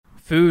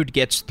food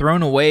gets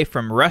thrown away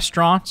from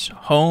restaurants,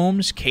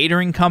 homes,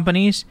 catering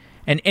companies,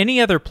 and any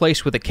other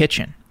place with a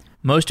kitchen.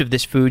 Most of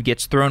this food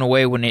gets thrown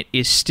away when it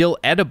is still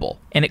edible,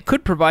 and it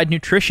could provide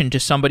nutrition to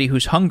somebody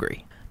who's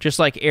hungry. Just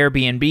like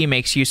Airbnb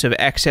makes use of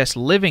excess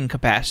living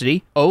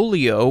capacity,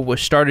 OLIO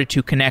was started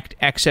to connect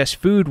excess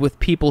food with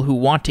people who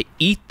want to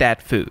eat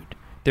that food.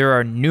 There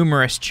are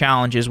numerous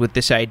challenges with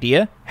this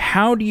idea.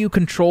 How do you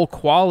control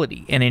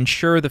quality and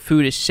ensure the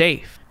food is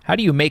safe? How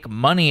do you make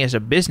money as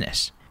a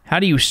business? How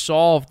do you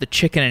solve the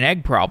chicken and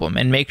egg problem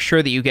and make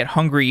sure that you get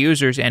hungry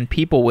users and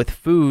people with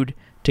food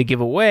to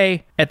give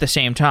away at the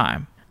same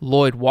time?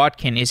 Lloyd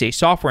Watkin is a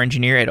software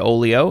engineer at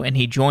OLIO, and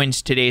he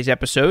joins today's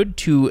episode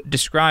to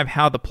describe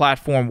how the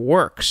platform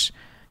works,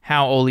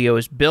 how OLIO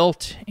is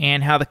built,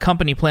 and how the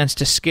company plans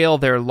to scale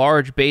their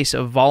large base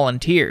of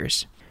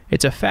volunteers.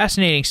 It's a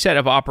fascinating set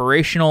of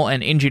operational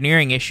and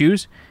engineering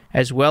issues,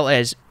 as well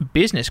as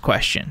business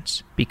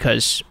questions,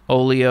 because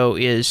OLIO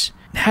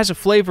has a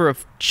flavor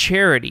of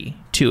charity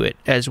to it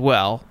as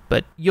well,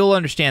 but you'll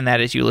understand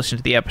that as you listen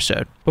to the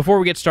episode. Before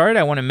we get started,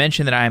 I want to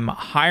mention that I'm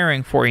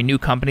hiring for a new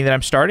company that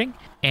I'm starting,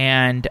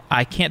 and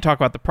I can't talk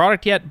about the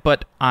product yet,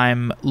 but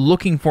I'm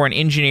looking for an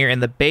engineer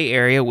in the Bay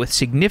Area with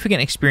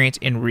significant experience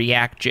in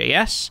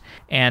React.js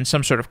and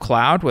some sort of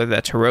cloud, whether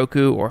that's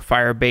Heroku or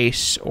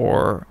Firebase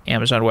or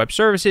Amazon Web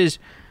Services.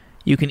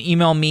 You can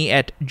email me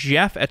at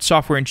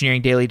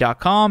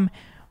jeff@softwareengineeringdaily.com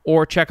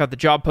or check out the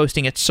job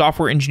posting at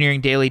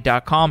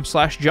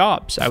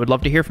softwareengineeringdaily.com/jobs. I would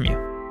love to hear from you.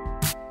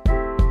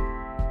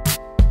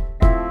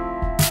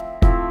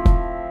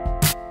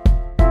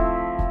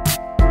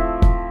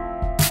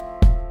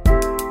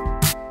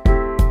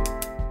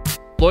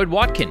 Lloyd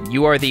Watkin,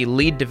 you are the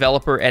lead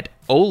developer at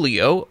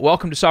OLIO.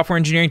 Welcome to Software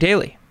Engineering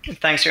Daily.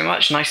 Thanks very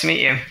much. Nice to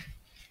meet you.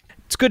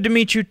 It's good to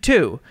meet you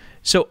too.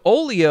 So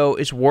OLIO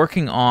is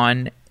working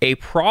on a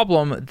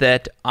problem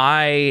that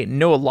I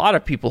know a lot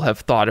of people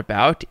have thought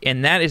about,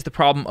 and that is the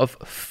problem of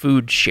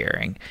food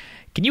sharing.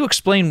 Can you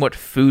explain what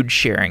food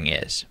sharing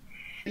is?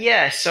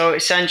 Yeah, so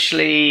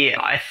essentially,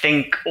 I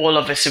think all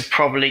of us have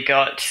probably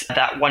got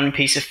that one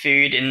piece of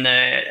food in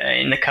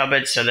the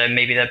cupboard. So then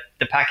maybe the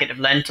packet of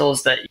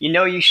lentils that you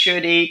know you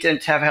should eat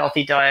and to have a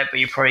healthy diet, but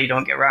you probably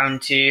don't get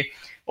around to.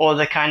 Or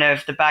the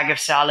bag of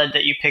salad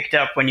that you picked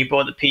up when you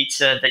bought the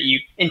pizza that you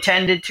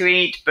intended to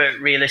eat, but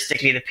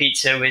realistically the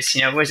pizza was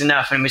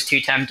enough and was too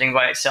tempting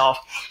by itself.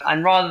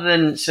 And rather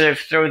than sort of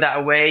throw that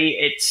away,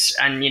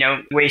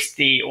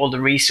 waste all the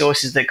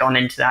resources that gone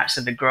into that,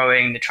 so the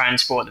growing, the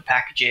transport, the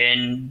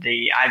packaging,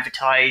 the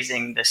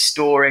advertising, the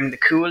storing, the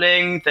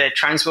cooling, the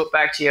transport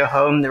back to your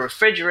home, the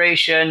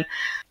refrigeration,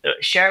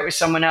 share it with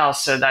someone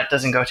else so that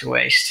doesn't go to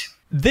waste.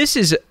 This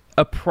is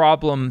a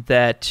problem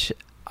that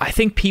I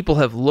think people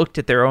have looked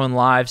at their own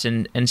lives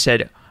and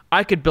said,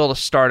 I could build a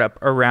startup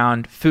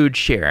around food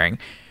sharing.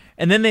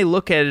 And then they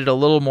look at it a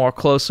little more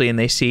closely and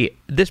they see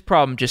this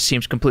problem just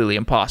seems completely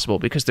impossible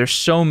because there's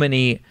so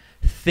many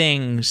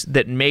things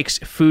that makes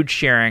food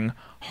sharing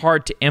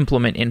hard to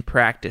implement in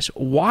practice.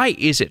 Why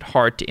is it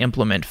hard to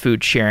implement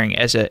food sharing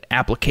as an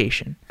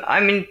application? I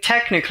mean,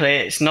 technically,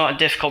 it's not a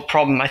difficult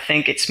problem. I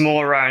think it's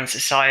more around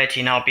society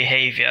and our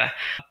behavior.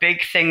 A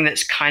big thing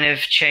that's kind of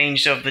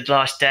changed over the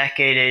last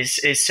decade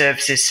is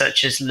services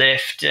such as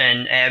Lyft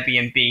and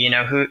Airbnb. You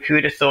know, who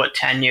would have thought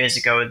 10 years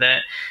ago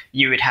that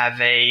you would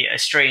have a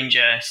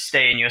stranger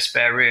stay in your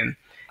spare room?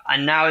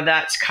 And now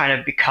that's kind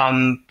of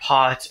become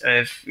part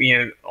of,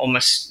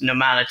 almost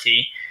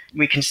normality.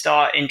 We can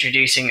start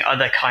introducing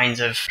other kinds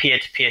of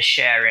peer-to-peer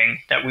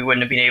sharing that we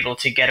wouldn't have been able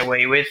to get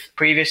away with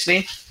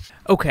previously.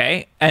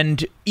 Okay,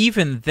 and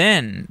even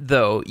then,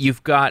 though,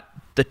 you've got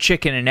the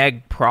chicken and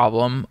egg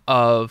problem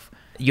of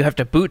you have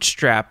to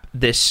bootstrap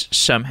this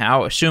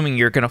somehow, assuming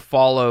you're going to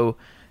follow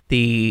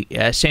the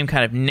same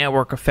kind of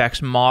network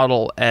effects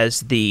model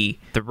as the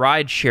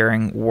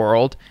ride-sharing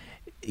world.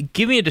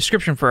 Give me a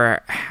description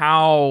for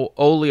how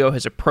OLIO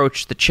has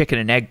approached the chicken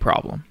and egg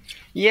problem.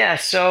 Yeah,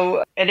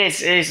 so it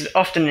is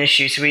often an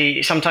issue. So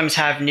we sometimes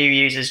have new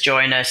users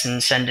join us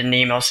and send an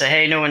email, say,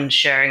 hey, no one's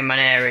sharing in my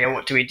area,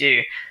 what do we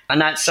do?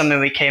 And that's something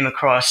we came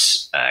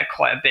across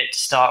quite a bit to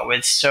start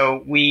with.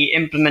 So we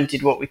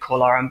implemented what we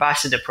call our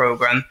ambassador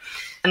program.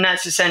 And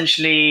that's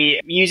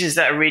essentially users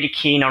that are really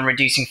keen on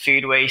reducing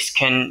food waste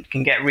can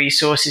get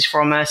resources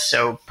from us.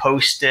 So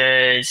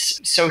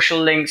posters, social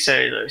links,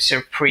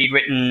 so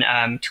pre-written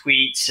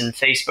tweets and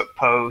Facebook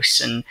posts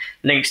and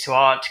links to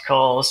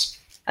articles.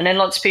 And then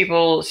lots of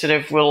people sort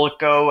of will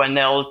go and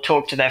they'll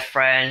talk to their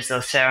friends,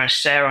 they'll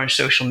share on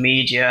social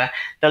media,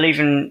 they'll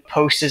even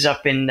post us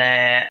up in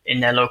their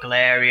local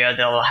area,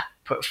 they'll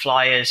put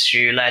flyers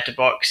through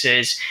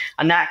letterboxes,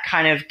 and that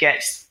kind of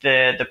gets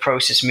the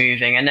process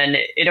moving. And then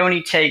it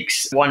only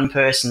takes one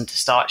person to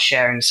start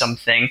sharing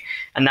something,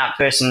 and that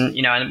person,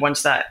 and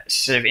once that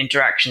sort of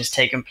interaction has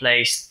taken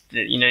place,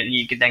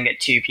 you could then get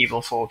 2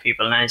 people, 4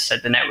 people, and as I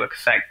said, the network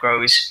effect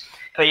grows.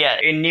 But yeah,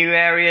 in new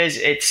areas,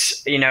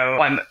 it's,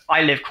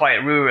 I live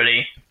quite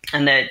rurally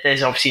and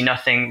there's obviously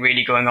nothing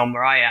really going on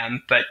where I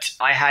am. But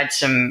I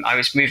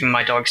was moving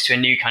my dogs to a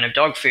new kind of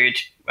dog food.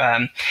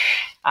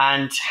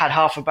 and had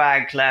half a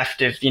bag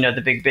left of,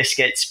 the big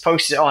biscuits,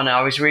 posted it on. And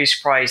I was really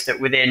surprised that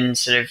within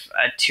sort of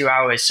 2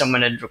 hours,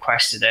 someone had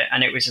requested it.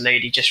 And it was a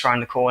lady just around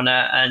the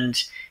corner.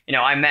 And,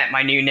 I met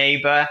my new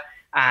neighbor.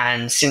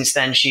 And since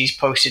then, she's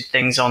posted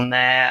things on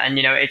there. And,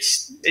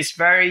 it's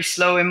very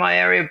slow in my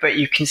area, but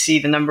you can see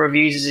the number of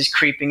users is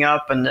creeping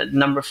up and the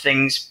number of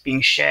things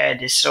being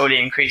shared is slowly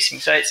increasing.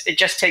 So it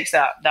just takes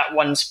that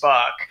one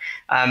spark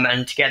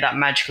and to get that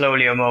magical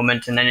OLIO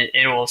moment, and then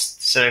it all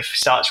sort of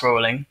starts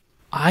rolling.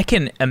 I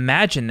can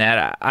imagine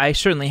that. I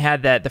certainly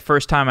had that the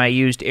first time I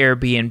used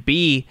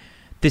Airbnb.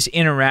 This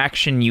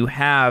interaction you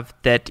have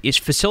that is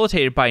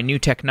facilitated by new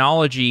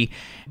technology,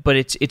 but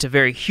it's a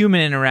very human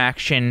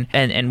interaction.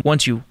 And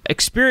once you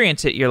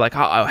experience it, you're like,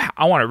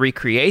 I want to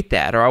recreate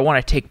that, or I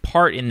want to take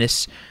part in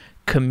this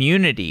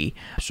community.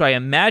 So I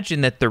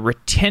imagine that the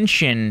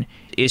retention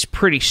is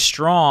pretty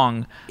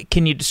strong.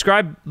 Can you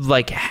describe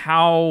like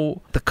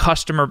how the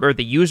customer or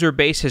the user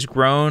base has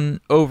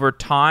grown over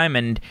time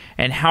and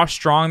how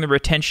strong the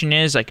retention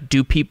is? Like,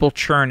 do people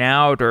churn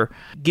out, or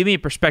give me a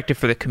perspective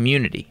for the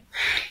community?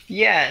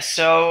 Yeah,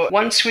 so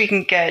once we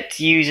can get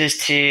users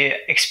to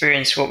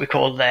experience what we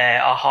call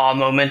their aha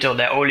moment or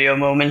their OLIO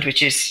moment,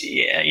 which is,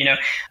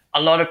 a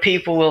lot of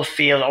people will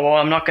feel,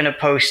 I'm not going to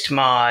post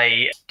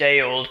my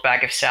day-old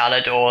bag of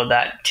salad or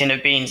that tin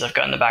of beans I've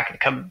got in the back of the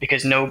cupboard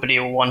because nobody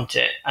will want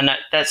it. And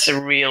that's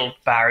a real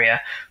barrier.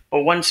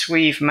 But once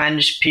we've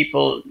managed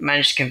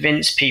to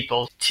convince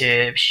people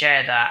to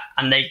share that,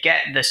 and they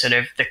get the sort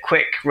of the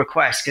quick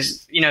request,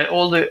 because, a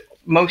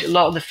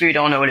lot of the food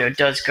on OLIO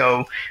does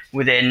go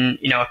within,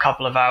 a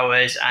couple of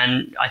hours.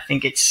 And I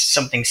think it's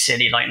something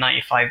silly, like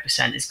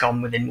 95% is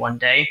gone within one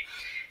day.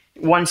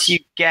 Once you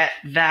get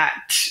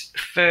that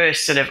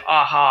first sort of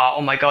aha,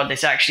 oh my God,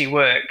 this actually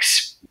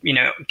works,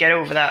 get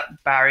over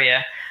that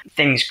barrier,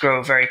 things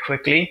grow very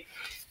quickly.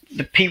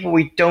 The people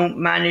we don't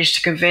manage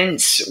to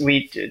convince,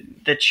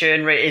 the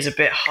churn rate is a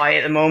bit high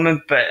at the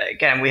moment, but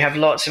again, we have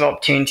lots of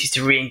opportunities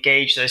to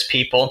re-engage those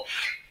people.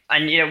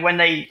 And,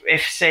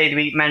 if say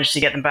we manage to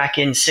get them back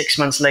in 6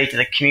 months later,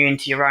 the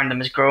community around them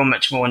has grown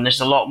much more and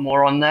there's a lot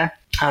more on there.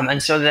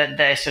 And so that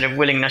their sort of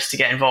willingness to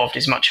get involved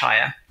is much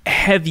higher.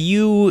 Have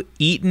you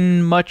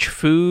eaten much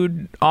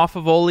food off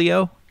of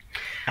OLIO?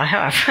 I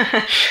have.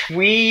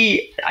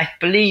 I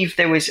believe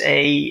there was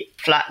a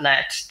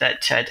flatlet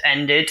that had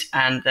ended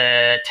and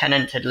the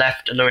tenant had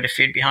left a load of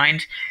food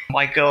behind.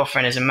 My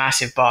girlfriend is a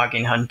massive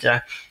bargain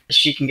hunter.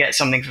 She can get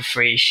something for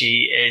free.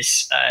 She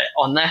is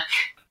on there.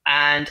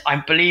 And I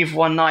believe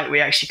one night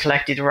we actually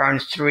collected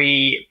around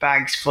 3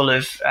 bags full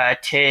of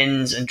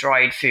tins and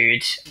dried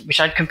food, which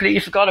I'd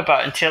completely forgot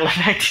about until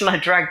I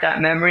dragged that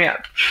memory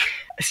up.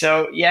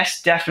 So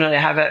yes, definitely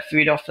have that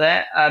food off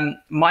there.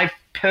 My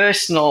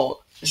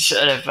personal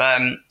sort of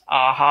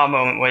aha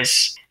moment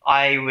was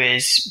I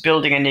was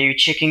building a new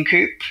chicken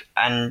coop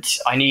and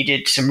I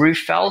needed some roof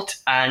felt,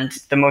 and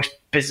the most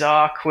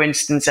bizarre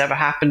coincidence ever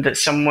happened that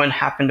someone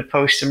happened to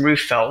post some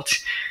roof felt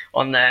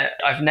on there.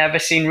 I've never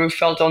seen roof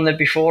felt on there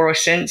before or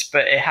since,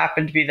 but it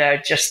happened to be there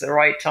just at the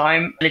right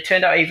time. And it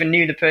turned out I even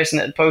knew the person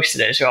that had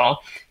posted it as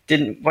well.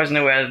 Wasn't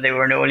aware that they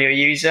were an OLIO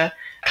user.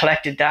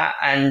 Collected that,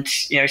 and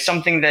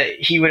something that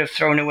he would have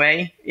thrown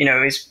away.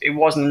 It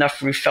wasn't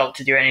enough roof felt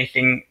to do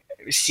anything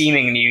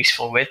seemingly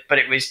useful with, but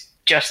it was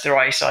just the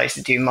right size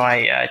to do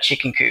my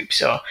chicken coop.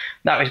 So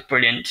that was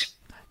brilliant.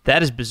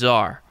 That is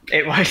bizarre.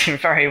 It was,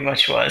 it very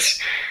much was.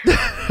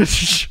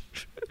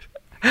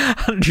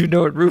 How did you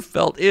know what roof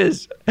felt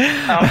is?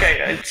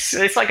 Okay,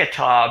 it's like a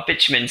tar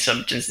bitumen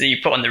substance that you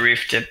put on the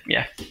roof to,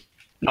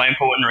 not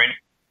important really.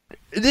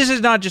 This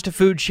is not just a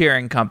food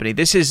sharing company.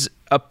 This is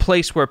a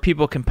place where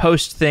people can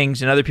post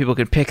things and other people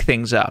can pick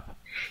things up.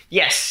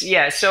 Yes,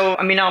 yeah. So,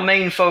 our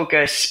main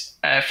focus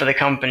for the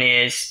company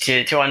is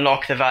to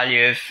unlock the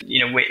value of,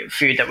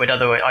 food that would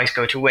otherwise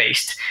go to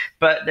waste.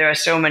 But there are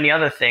so many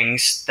other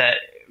things that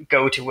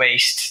go to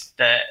waste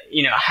that,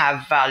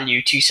 have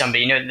value to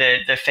somebody.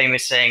 The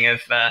famous saying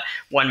of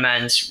one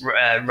man's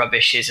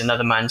rubbish is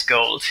another man's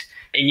gold.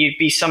 And you'd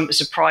be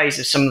surprised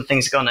if some of the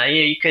things are gone.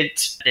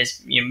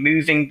 There's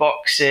moving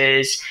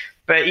boxes,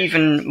 but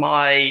even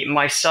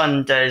my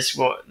son does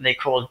what they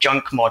call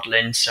junk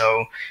modeling.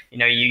 So,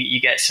 you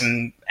get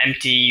some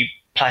empty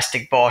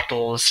plastic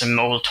bottles, some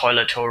old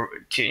toilet,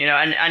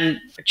 and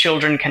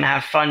children can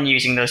have fun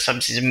using those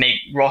substances and make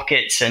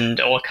rockets and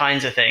all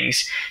kinds of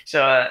things.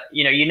 So,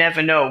 you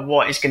never know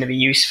what is going to be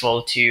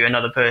useful to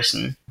another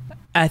person.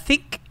 I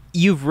think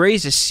you've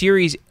raised a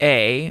Series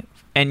A,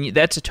 and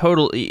that's a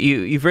total.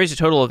 You've raised a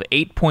total of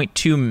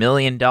 $8.2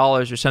 million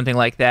or something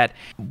like that.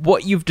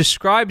 What you've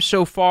described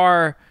so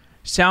far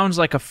sounds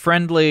like a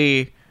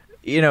friendly,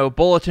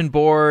 bulletin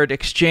board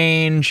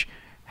exchange.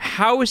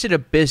 How is it a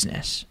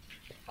business?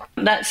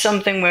 That's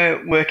something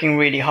we're working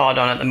really hard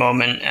on at the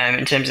moment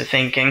in terms of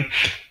thinking.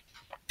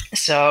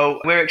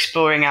 So we're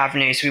exploring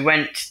avenues. We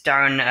went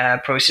down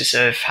a process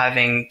of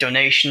having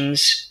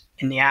donations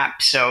in the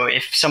app. So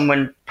if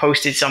someone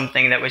posted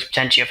something that was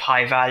potentially of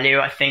high value,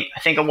 I think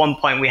at one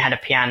point we had a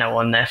piano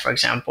on there, for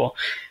example.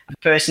 The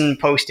person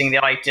posting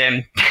the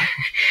item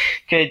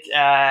could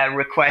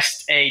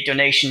request a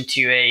donation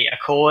to a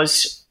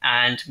cause,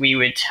 and we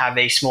would have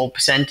a small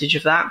percentage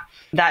of that.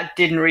 That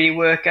didn't really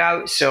work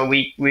out, so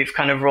we've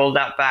kind of rolled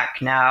that back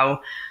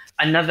now.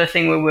 Another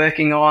thing we're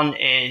working on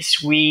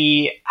is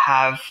we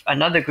have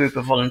another group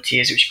of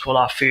volunteers, which we call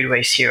our Food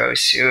Waste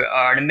Heroes, who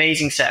are an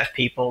amazing set of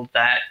people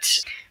that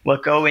will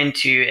go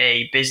into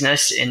a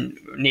business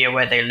near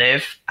where they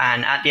live,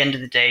 and at the end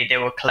of the day, they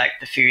will collect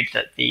the food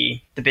that the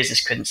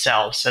business couldn't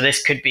sell. So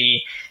this could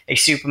be a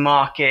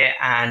supermarket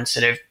and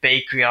sort of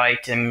bakery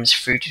items,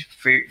 fruit,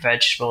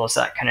 vegetables,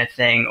 that kind of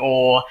thing,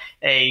 or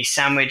a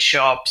sandwich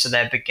shop, so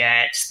their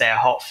baguettes, their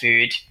hot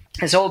food.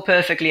 It's all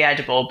perfectly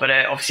edible, but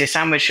obviously a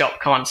sandwich shop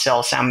can't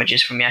sell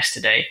sandwiches from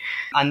yesterday.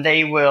 And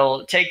they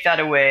will take that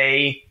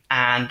away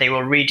and they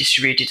will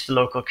redistribute it to the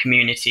local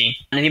community.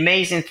 And the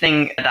amazing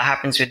thing that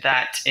happens with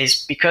that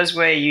is because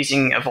we're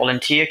using a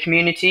volunteer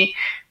community,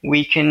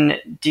 we can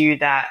do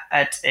that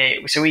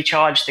so we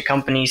charge the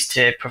companies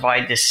to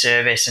provide this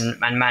service and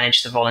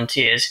manage the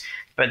volunteers.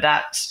 But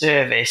that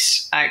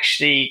service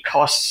actually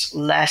costs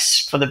less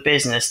for the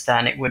business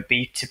than it would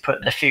be to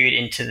put the food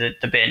into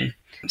the bin.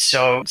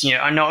 So,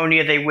 not only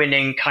are they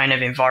winning kind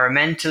of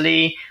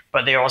environmentally,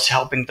 but they're also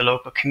helping the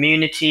local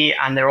community,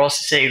 and they're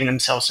also saving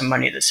themselves some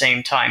money at the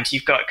same time. So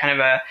you've got kind of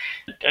a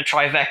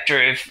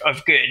trifecta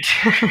of good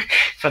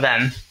for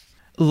them.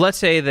 Let's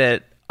say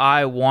that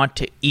I want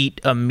to eat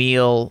a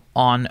meal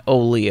on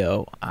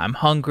OLIO. I'm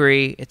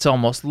hungry. It's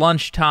almost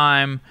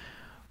lunchtime.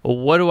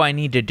 What do I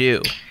need to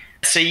do?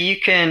 So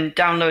you can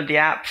download the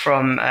app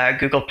from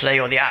Google Play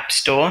or the App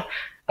Store.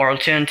 Or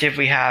alternative,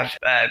 we have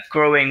a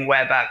growing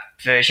web app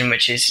version,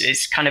 which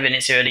is kind of in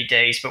its early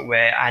days, but we're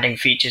adding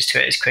features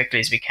to it as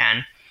quickly as we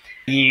can.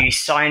 You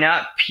sign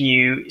up,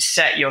 you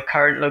set your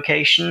current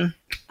location,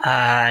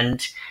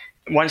 and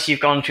once you've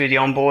gone through the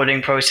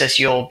onboarding process,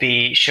 you'll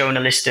be shown a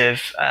list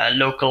of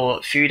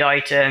local food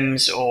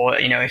items, or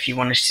if you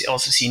want to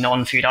also see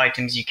non-food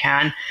items, you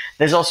can.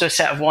 There's also a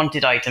set of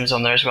wanted items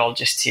on there as well,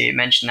 just to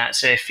mention that.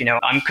 So if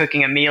I'm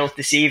cooking a meal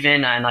this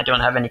evening and I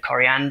don't have any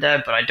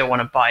coriander, but I don't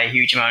want to buy a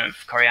huge amount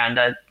of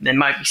coriander, there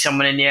might be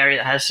someone in the area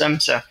that has some.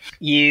 So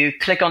you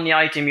click on the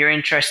item you're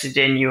interested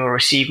in, you will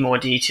receive more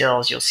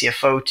details. You'll see a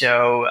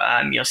photo,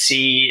 you'll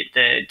see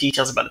the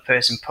details about the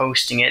person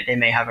posting it. They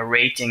may have a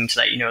rating to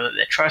let you know that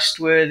they're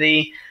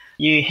trustworthy.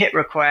 You hit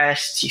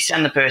request, you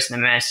send the person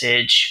a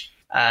message.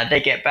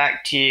 They get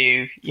back to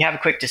you. You have a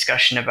quick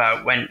discussion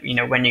about when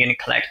you're going to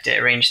collect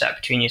it. Arrange that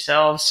between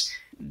yourselves.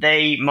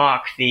 They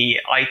mark the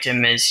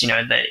item as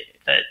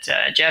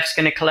that Jeff's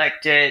going to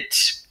collect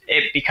it.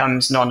 It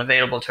becomes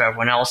non-available to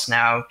everyone else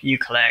now. You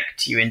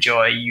collect, you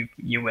enjoy,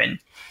 you win.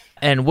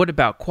 And what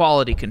about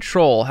quality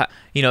control?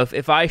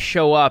 If I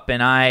show up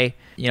and I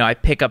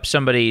pick up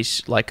somebody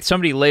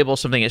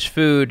labels something as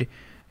food,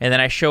 and then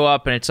I show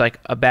up and it's like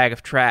a bag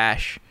of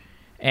trash.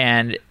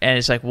 And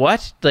it's like,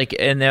 what?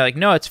 And they're like,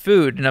 no, it's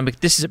food. And I'm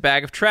like, this is a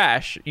bag of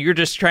trash. You're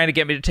just trying to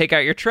get me to take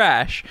out your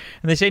trash.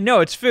 And they say, no,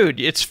 it's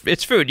food. It's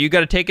food. You got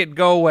to take it and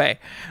go away.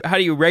 How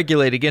do you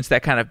regulate against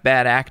that kind of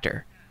bad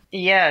actor?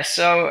 Yeah,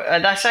 so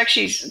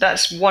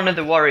that's one of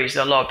the worries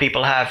that a lot of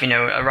people have,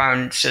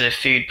 around sort of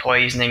food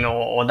poisoning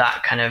or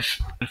that kind of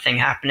thing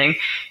happening.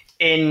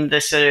 In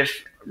the sort of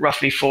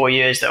roughly 4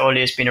 years that OLIO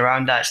has been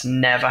around, that's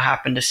never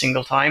happened a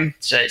single time.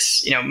 So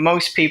it's,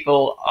 most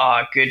people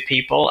are good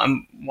people,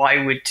 and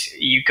why would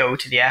you go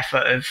to the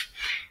effort of,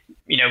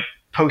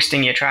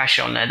 posting your trash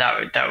on there?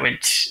 That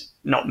would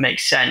not make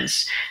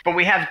sense. But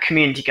we have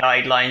community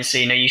guidelines, so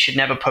you should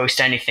never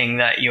post anything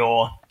that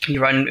you're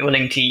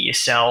unwilling to eat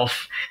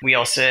yourself. We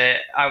also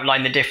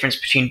outline the difference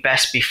between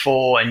best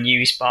before and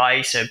used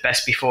by. So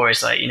best before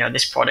is like,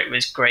 this product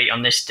was great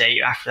on this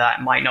date, after that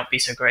it might not be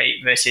so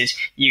great, versus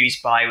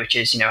used by, which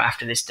is,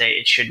 after this date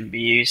it shouldn't be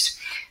used.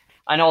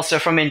 And also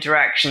from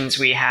interactions,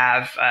 we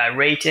have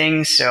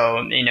ratings.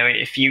 So,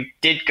 if you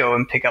did go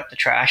and pick up the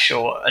trash,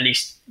 or at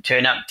least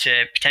turn up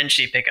to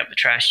potentially pick up the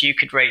trash, you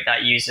could rate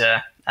that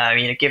user,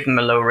 give them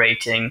a low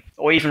rating,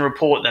 or even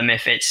report them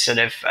if it's sort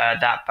of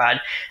that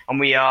bad. And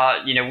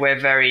we're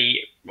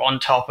very on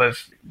top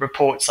of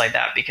reports like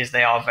that, because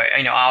they are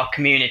very, our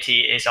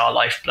community is our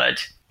lifeblood.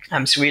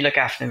 So we look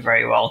after them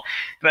very well.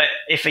 But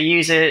if a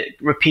user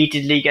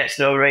repeatedly gets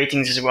low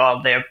ratings as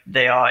well,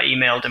 they are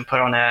emailed and put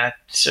on a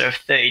sort of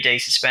 30-day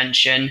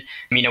suspension,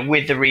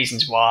 with the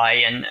reasons why.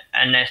 And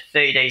in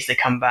 30 days they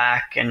come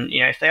back, and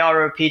if they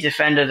are a repeat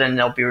offender, then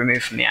they'll be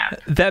removed from the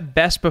app. That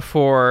best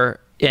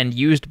before and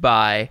used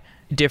by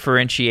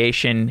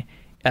differentiation,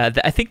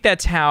 I think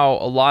that's how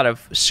a lot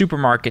of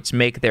supermarkets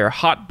make their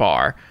hot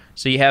bar.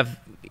 So you have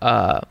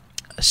a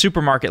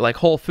supermarket like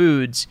Whole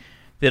Foods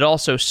that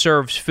also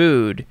serves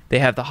food. They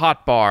have the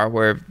hot bar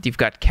where you've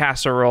got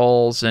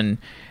casseroles and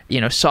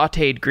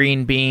sautéed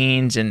green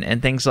beans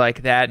and things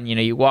like that. And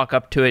you walk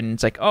up to it and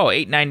it's like, oh,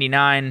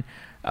 $8.99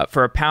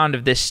 for a pound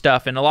of this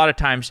stuff. And a lot of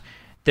times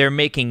they're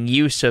making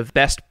use of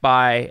best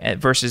by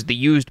versus the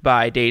used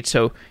by date.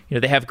 So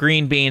they have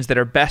green beans that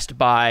are best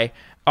by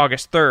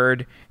August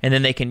 3rd, and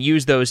then they can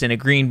use those in a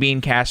green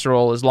bean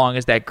casserole as long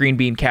as that green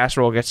bean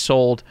casserole gets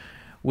sold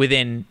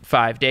within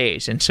 5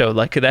 days. And so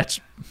like that's...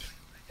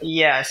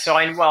 Yeah, so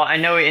I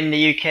know in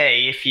the UK,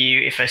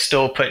 if a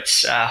store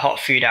puts hot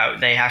food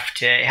out, it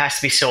has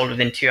to be sold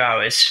within 2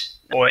 hours,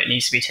 or it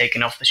needs to be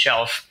taken off the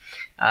shelf.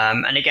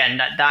 And again,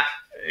 that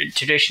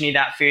traditionally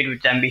that food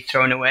would then be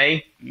thrown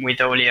away.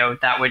 With Olio,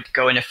 that would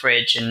go in a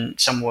fridge, and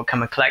someone will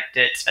come and collect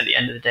it at the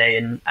end of the day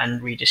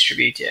and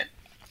redistribute it.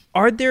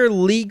 Are there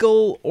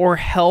legal or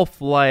health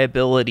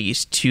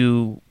liabilities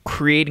to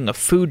creating a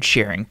food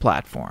sharing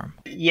platform?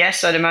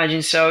 Yes, I'd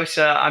imagine so.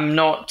 So I'm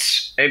not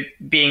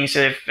being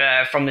sort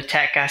of from the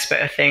tech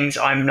aspect of things.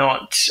 I'm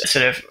not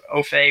sort of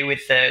au fait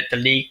with the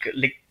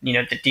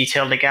the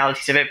detailed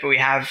legalities of it. But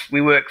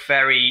we work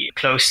very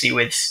closely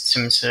with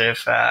some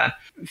sort of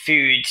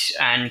food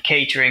and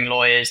catering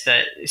lawyers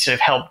that sort of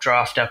help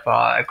draft up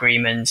our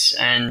agreements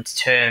and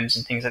terms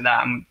and things like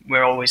that. And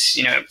we're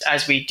always,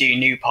 as we do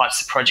new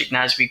parts of the project and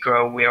as we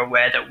grow, we're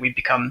aware that we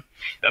become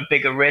a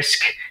bigger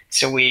risk.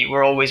 So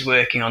we're always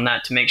working on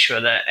that to make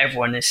sure that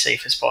everyone is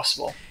safe as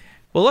possible.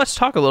 Well, let's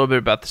talk a little bit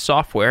about the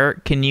software.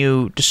 Can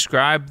you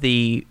describe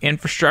the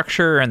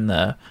infrastructure and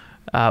the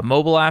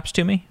mobile apps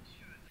to me?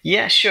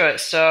 Yeah, sure.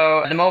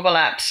 So the mobile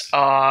apps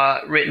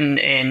are written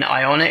in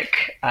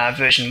Ionic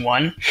version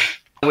 1.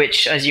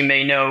 Which, as you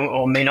may know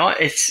or may not,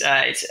 it's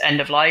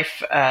end of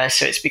life,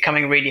 so it's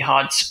becoming really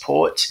hard to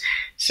support.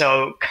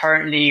 So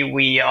currently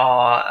we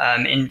are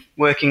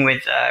working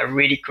with a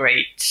really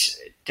great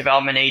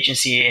development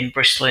agency in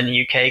Bristol in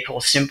the UK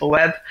called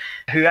SimpleWeb,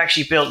 who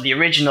actually built the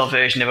original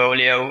version of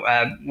Olio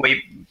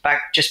way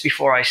back just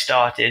before I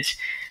started.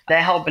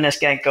 They're helping us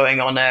get going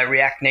on a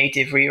React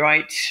Native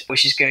rewrite,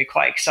 which is going to be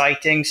quite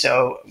exciting.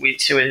 So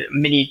a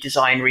mini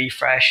design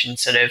refresh and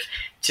sort of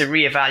to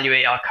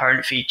reevaluate our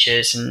current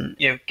features and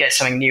get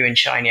something new and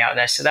shiny out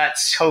there. So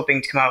that's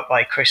hoping to come out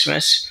by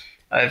Christmas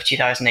of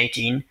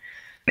 2018.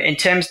 In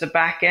terms of the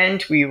back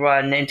end, we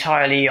run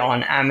entirely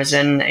on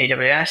Amazon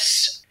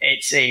AWS.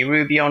 It's a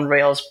Ruby on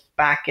Rails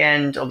back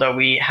end, although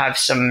we have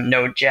some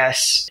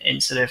Node.js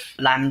in sort of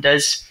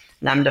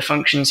Lambda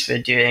functions for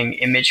doing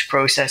image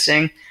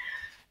processing.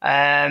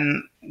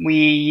 We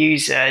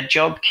use a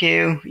job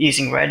queue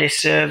using Redis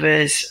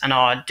servers, and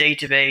our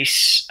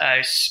database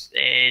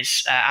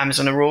is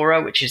Amazon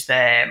Aurora, which is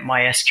their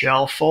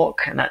MySQL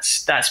fork, and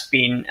that's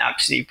been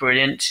absolutely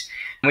brilliant.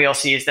 We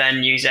also use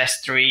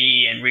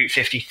S3 and Route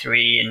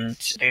 53, and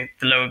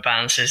the load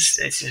balancers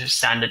is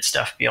standard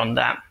stuff beyond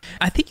that.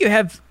 I think you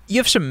have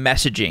some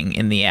messaging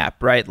in the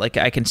app, right? Like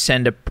I can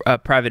send a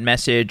private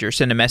message or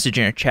send a message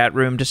in a chat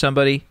room to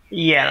somebody.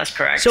 Yeah, that's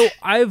correct. So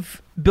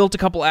I've built a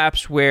couple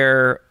apps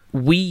where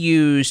we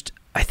used,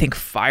 I think,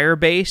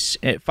 Firebase.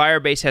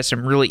 Firebase has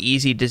some really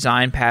easy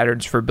design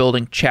patterns for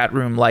building chat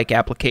room-like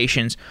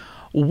applications.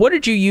 What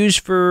did you use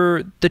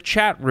for the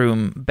chat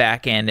room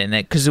backend in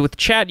it? Because with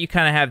chat, you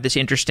kind of have this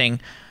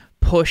interesting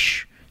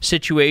push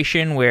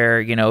situation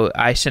where,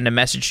 I send a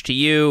message to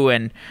you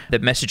and the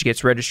message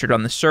gets registered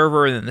on the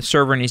server, and then the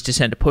server needs to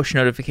send a push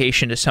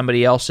notification to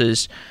somebody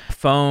else's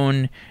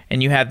phone,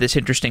 and you have this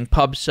interesting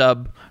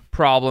pub-sub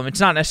problem. It's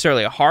not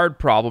necessarily a hard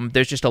problem.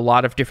 There's just a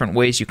lot of different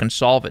ways you can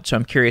solve it. So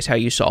I'm curious how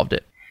you solved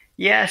it.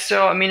 Yeah,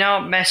 so our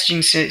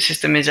messaging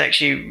system is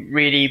actually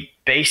really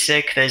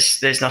basic.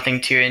 There's nothing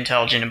too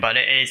intelligent about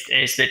it.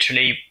 It's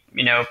literally,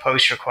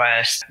 post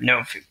request,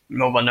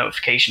 mobile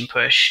notification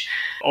push.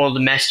 All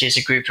the messages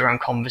are grouped around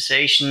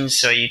conversations,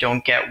 so you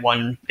don't get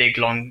one big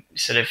long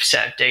sort of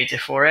set of data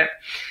for it.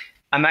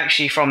 I'm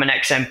actually from an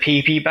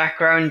XMPP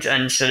background,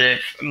 and sort of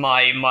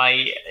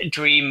my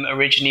dream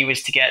originally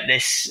was to get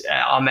this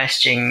our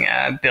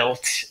messaging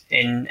built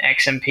in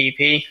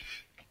XMPP.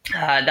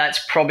 That's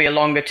probably a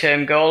longer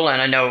term goal,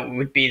 and I know it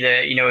would be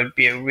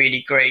a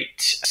really great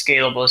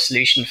scalable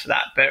solution for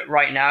that. But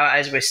right now,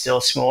 as we're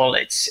still small,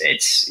 it's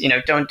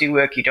don't do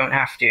work you don't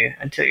have to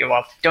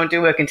don't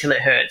do work until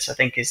it hurts, I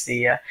think is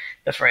the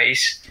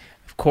phrase.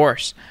 Of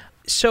course.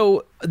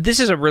 So this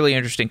is a really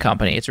interesting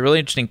company. It's a really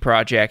interesting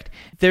project.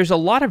 There's a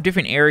lot of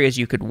different areas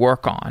you could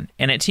work on,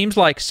 and it seems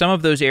like some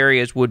of those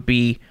areas would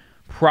be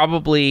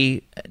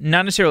probably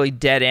not necessarily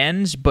dead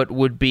ends, but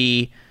would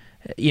be,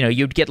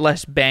 you'd get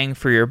less bang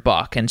for your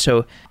buck. And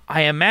so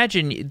I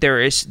imagine there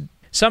is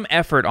some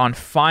effort on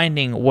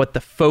finding what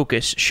the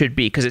focus should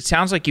be, because it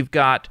sounds like you've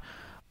got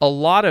a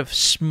lot of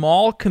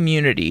small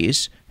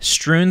communities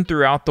strewn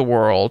throughout the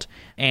world,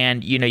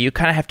 and you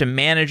kind of have to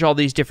manage all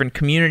these different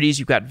communities.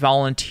 You've got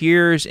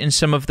volunteers in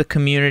some of the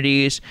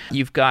communities.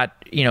 You've got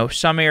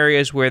some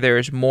areas where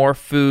there's more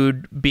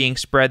food being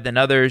spread than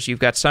others. You've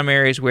got some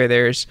areas where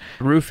there's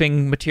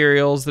roofing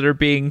materials that are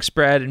being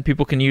spread and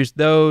people can use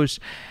those.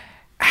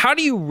 How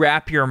do you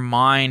wrap your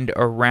mind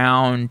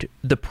around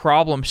the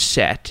problem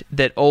set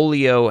that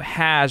Olio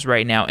has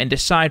right now and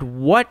decide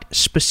what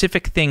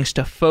specific things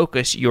to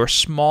focus your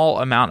small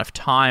amount of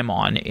time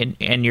on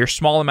and your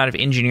small amount of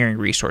engineering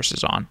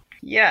resources on?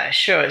 Yeah,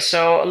 sure.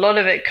 So a lot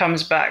of it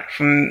comes back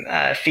from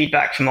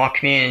feedback from our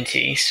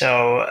community.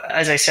 So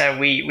as I said,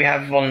 we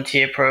have a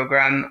volunteer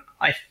program.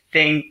 I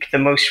think the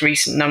most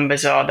recent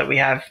numbers are that we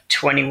have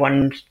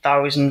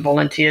 21,000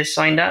 volunteers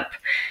signed up.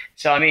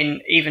 So, I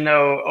mean, even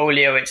though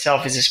OLIO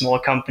itself is a small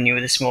company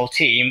with a small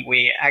team,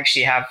 we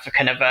actually have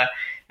kind of a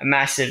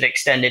massive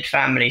extended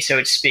family, so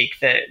to speak,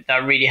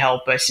 that really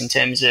help us in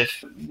terms of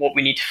what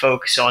we need to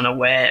focus on, or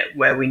where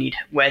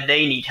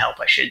they need help,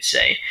 I should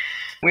say.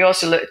 We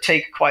also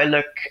take quite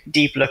a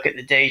deep look at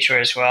the data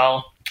as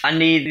well. And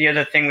the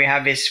other thing we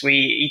have is we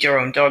eat our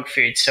own dog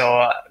food.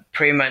 So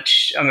pretty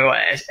much, I mean,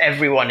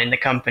 everyone in the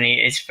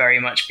company is very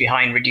much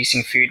behind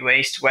reducing food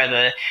waste,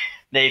 whether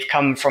they've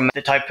come from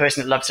the type of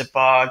person that loves a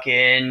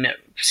bargain,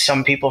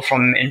 some people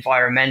from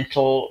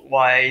environmental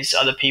wise,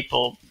 other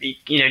people,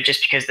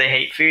 just because they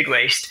hate food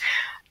waste.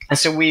 And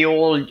so we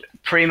all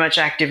pretty much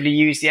actively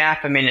use the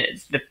app. I mean,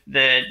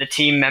 the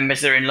team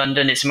members that are in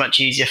London, it's much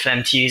easier for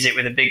them to use it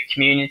with a big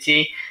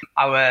community.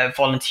 Our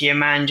volunteer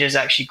managers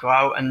actually go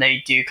out and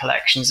they do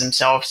collections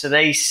themselves. So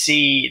they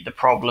see the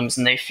problems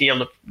and they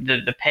feel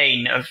the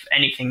pain of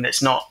anything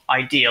that's not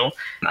ideal.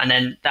 And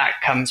then that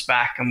comes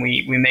back and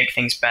we make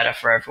things better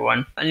for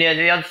everyone. And yeah,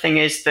 the other thing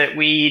is that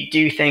we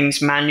do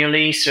things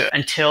manually, so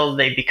until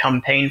they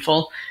become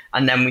painful,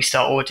 and then we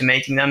start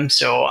automating them.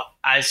 So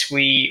as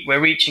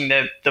we're reaching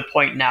the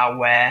point now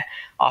where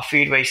our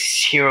Food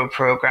Waste Hero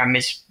program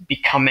is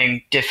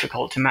becoming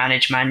difficult to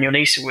manage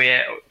manually. So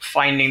we're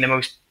finding the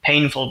most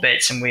painful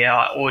bits and we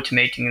are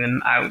automating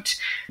them out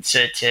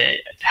to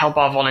help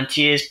our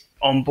volunteers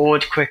on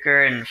board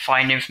quicker and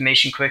find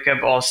information quicker,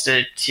 but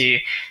also to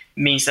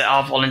means that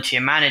our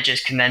volunteer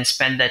managers can then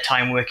spend their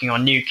time working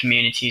on new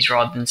communities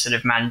rather than sort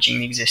of managing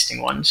the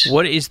existing ones.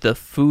 What is the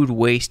Food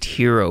Waste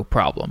Hero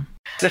problem?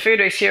 The Food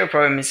Waste Hero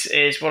program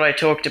is what I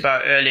talked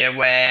about earlier,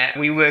 where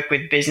we work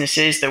with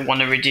businesses that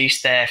want to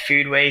reduce their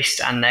food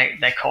waste and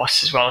their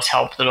costs, as well as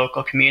help the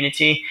local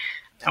community.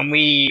 And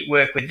we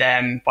work with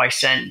them by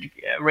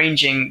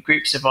arranging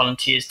groups of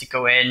volunteers to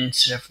go in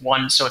sort of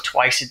once or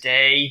twice a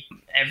day,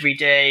 every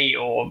day,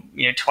 or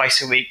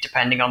twice a week,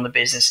 depending on the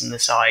business and the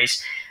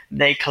size.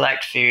 They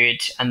collect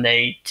food and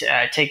they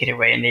take it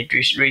away and they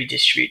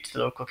redistribute to the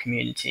local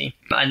community.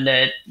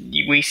 And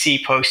we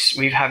see posts.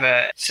 We have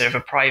a sort of a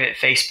private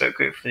Facebook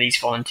group for these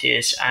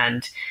volunteers,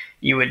 and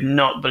you would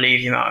not believe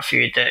the amount of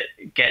food that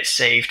gets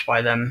saved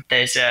by them.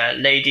 There's a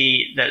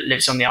lady that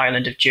lives on the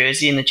island of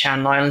Jersey in the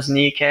Channel Islands in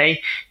the UK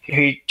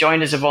who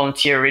joined as a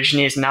volunteer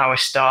originally, is now a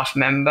staff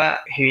member,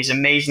 who's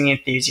amazingly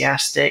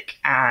enthusiastic,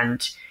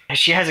 and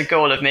she has a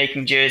goal of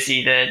making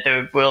Jersey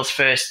the world's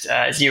first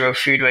zero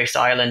food waste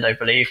island, I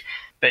believe.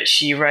 But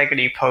she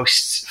regularly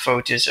posts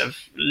photos of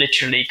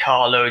literally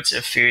carloads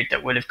of food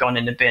that would have gone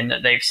in the bin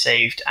that they've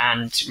saved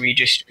and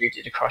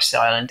redistributed across the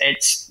island.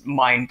 It's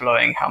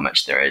mind-blowing how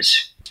much there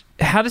is.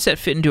 How does that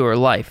fit into her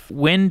life?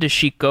 When does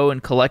she go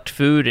and collect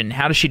food, and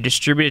how does she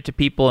distribute it to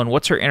people, and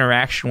what's her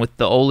interaction with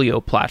the OLIO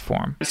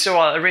platform?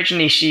 So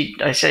originally she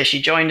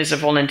joined as a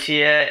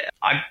volunteer.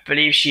 I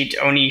believe she'd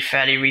only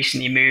fairly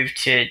recently moved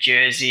to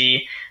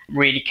Jersey,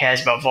 really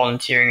cares about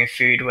volunteering and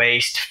food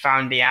waste,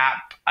 found the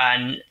app,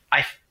 and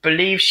I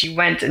believe she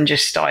went and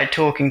just started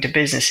talking to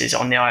businesses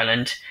on the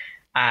island,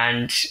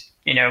 and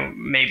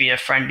maybe a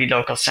friendly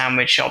local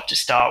sandwich shop to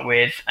start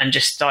with, and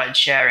just started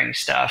sharing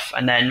stuff,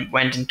 and then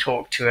went and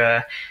talked to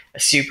a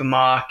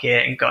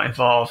supermarket and got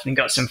involved and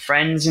got some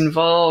friends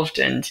involved.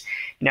 And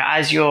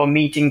as you're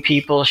meeting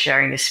people,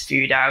 sharing this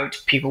food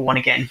out, people want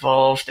to get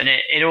involved, and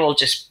it all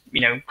just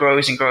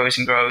grows and grows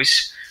and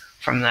grows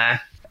from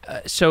there.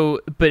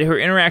 But her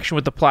interaction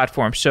with the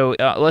platform, so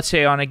let's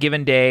say on a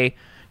given day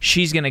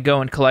she's going to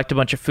go and collect a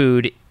bunch of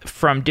food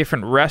from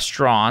different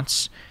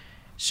restaurants.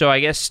 So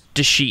I guess,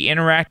 does she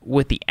interact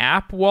with the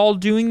app while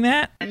doing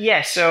that?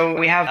 Yeah, so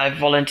we have a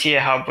volunteer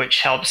hub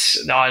which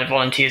helps our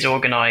volunteers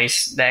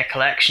organize their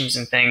collections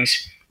and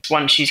things.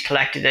 Once she's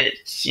collected it,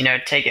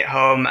 take it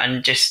home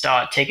and just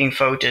start taking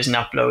photos and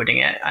uploading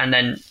it. And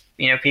then,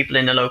 people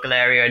in the local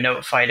area are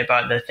notified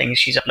about the things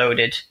she's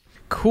uploaded.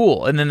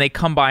 Cool. And then they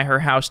come by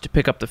her house to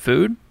pick up the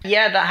food?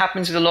 Yeah, that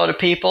happens with a lot of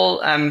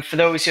people. For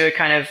those who are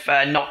kind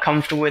of not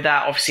comfortable with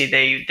that,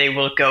 obviously they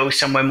will go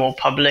somewhere more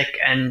public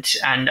and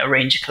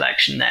arrange a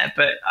collection there.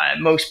 But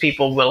most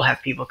people will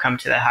have people come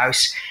to their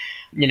house,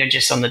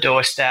 just on the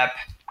doorstep.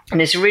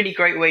 And it's a really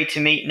great way to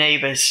meet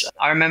neighbors.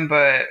 I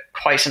remember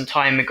quite some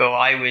time ago,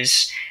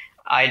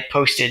 I'd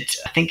posted,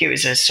 I think it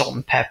was a salt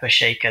and pepper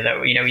shaker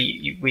that,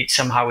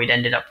 we'd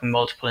ended up with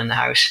multiple in the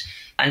house.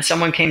 And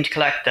someone came to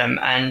collect them,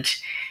 and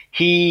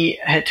he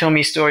had told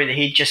me a story that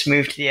he'd just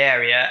moved to the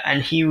area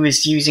and he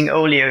was using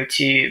OLIO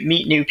to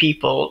meet new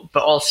people,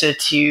 but also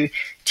to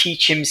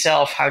teach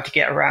himself how to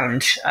get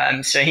around.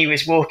 So he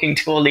was walking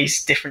to all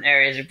these different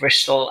areas of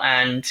Bristol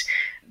and,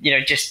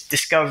 just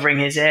discovering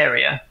his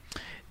area.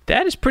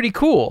 That is pretty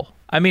cool.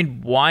 I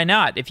mean, why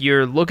not? If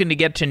you're looking to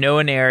get to know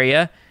an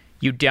area,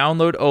 you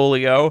download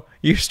OLIO,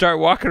 you start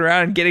walking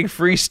around and getting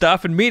free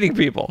stuff and meeting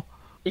people.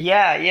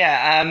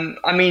 Yeah.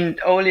 I mean,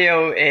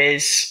 OLIO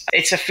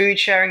it's a food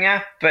sharing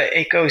app, but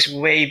it goes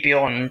way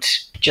beyond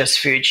just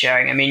food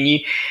sharing. I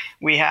mean,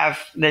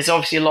 there's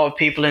obviously a lot of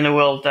people in the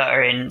world that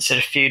are in sort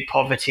of food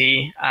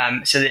poverty,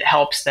 so it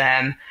helps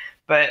them.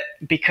 But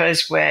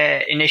because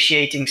we're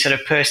initiating sort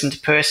of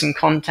person-to-person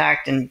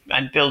contact and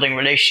building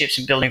relationships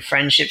and building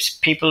friendships,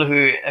 people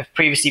who have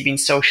previously been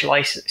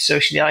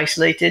socially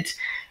isolated,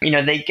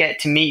 they get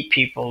to meet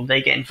people,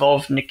 they get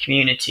involved in the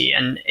community,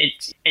 and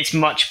it's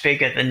much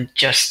bigger than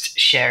just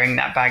sharing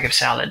that bag of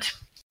salad.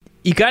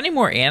 You got any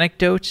more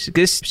anecdotes?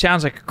 This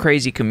sounds like a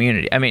crazy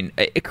community. I mean,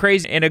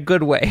 crazy in a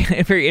good way,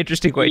 a very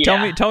interesting way.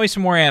 Yeah. Tell me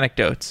some more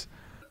anecdotes.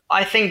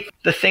 I think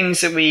the things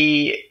that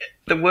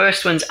the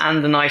worst ones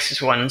and the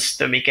nicest ones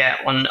that we get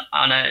on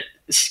a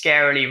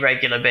scarily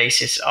regular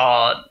basis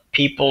are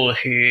people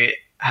who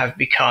have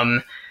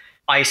become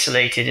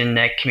isolated in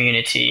their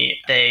community.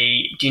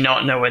 They do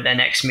not know where their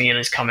next meal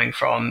is coming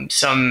from.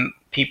 Some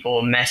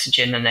people message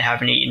in and they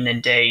haven't eaten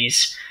in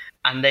days,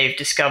 and they've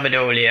discovered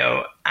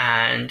OLIO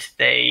and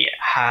they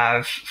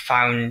have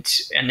found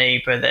a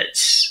neighbor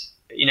that's,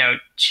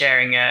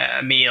 sharing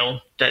a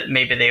meal that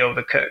maybe they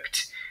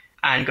overcooked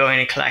and going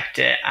to collect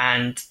it,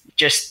 and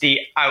just the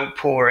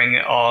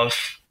outpouring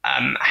of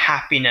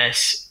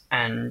happiness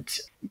and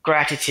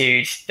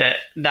gratitude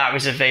that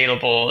was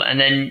available.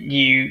 And then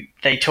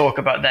they talk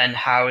about then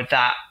how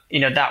that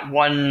that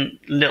one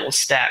little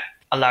step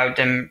allowed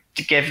them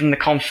to give them the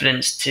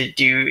confidence to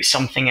do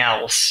something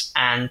else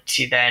and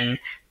to then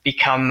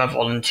become a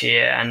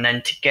volunteer and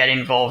then to get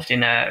involved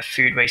in a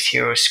food waste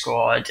hero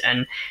squad.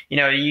 And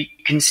you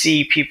can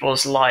see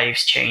people's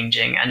lives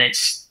changing, and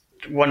it's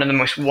one of the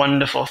most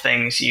wonderful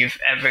things you've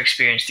ever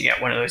experienced to get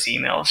one of those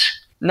emails.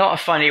 Not a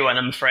funny one,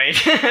 I'm afraid,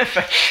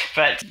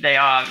 but they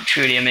are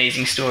truly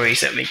amazing stories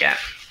that we get.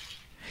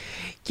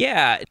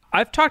 Yeah,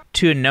 I've talked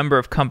to a number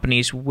of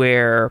companies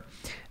where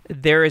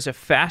there is a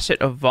facet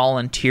of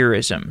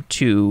volunteerism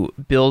to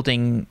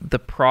building the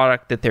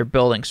product that they're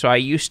building. So I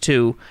used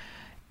to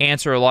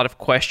answer a lot of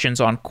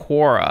questions on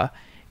Quora.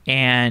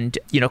 And,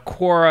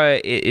 Quora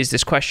is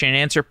this question and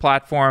answer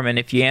platform. And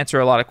if you answer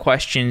a lot of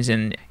questions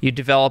and you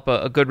develop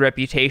a good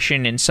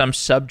reputation in some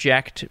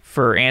subject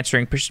for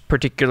answering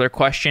particular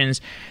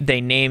questions,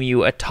 they name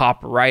you a top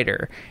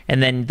writer.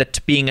 And then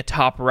being a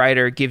top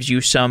writer gives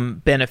you some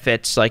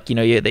benefits, like,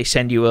 they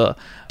send you a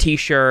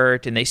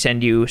T-shirt and they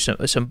send you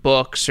some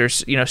books or,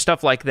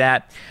 stuff like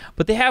that.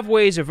 But they have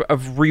ways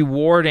of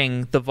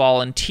rewarding the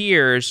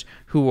volunteers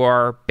who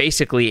are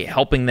basically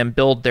helping them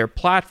build their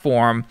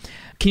platform.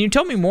 Can you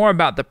tell me more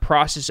about the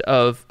process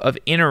of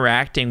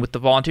interacting with the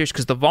volunteers?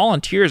 Because the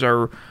volunteers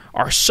are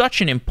such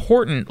an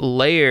important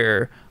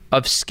layer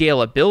of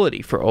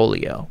scalability for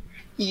OLIO.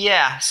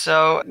 Yeah,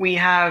 so we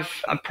have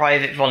a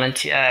private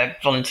volunteer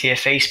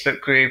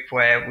Facebook group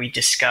where we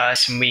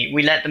discuss and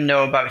we let them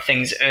know about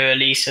things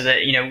early so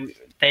that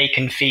they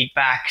can feed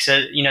back.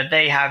 So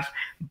they have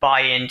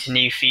buy-in to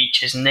new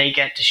features and they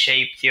get to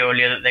shape the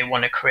OLIO that they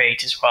want to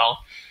create as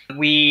well.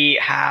 We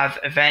have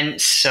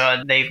events,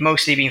 so they've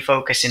mostly been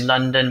focused in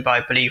London, but I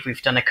believe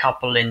we've done a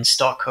couple in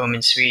Stockholm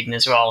in Sweden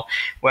as well,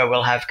 where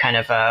we'll have kind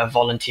of a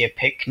volunteer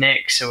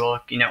picnic. So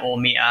we'll, all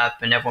meet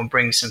up and everyone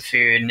brings some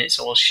food and it's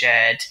all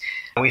shared.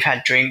 We've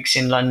had drinks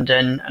in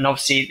London, and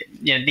obviously,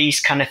 these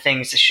kind of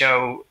things to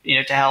show,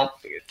 to help.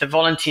 The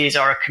volunteers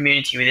are a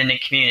community within a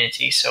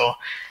community, so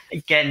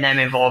getting them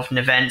involved in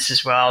events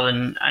as well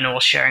and all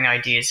sharing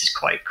ideas is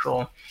quite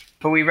cool.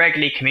 But we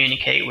regularly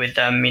communicate with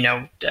them,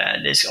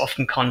 there's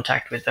often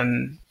contact with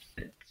them.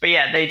 But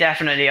yeah, they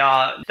definitely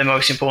are the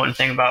most important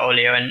thing about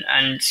OLIO,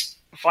 and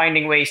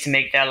finding ways to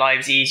make their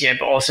lives easier,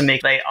 but also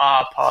they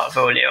are part of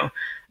OLIO.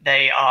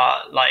 They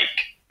are like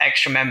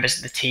extra members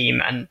of the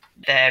team, and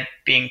their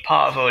being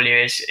part of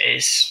OLIO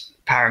is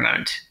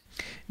paramount.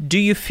 Do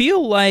you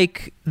feel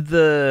like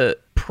the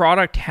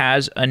product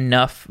has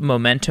enough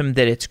momentum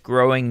that it's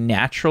growing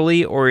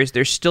naturally, or is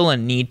there still a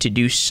need to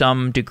do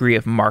some degree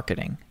of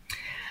marketing?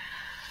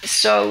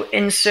 So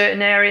in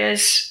certain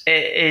areas,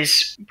 it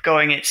is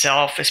going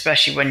itself,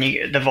 especially when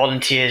the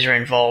volunteers are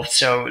involved.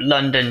 So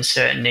London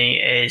certainly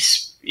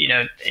is,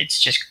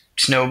 it's just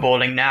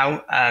snowballing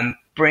now.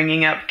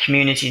 Bringing up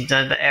community in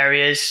other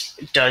areas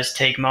does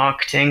take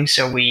marketing.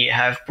 So we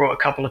have brought a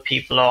couple of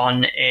people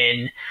on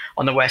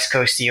the west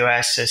coast of the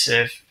US, so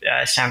sort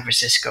of San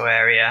Francisco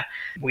area.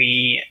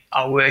 We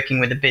are working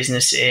with a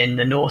business in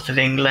the north of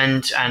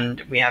England, and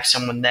we have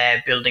someone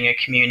there building a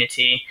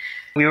community.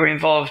 We were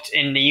involved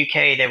in the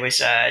UK. There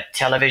was a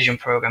television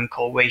program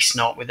called Waste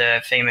Not with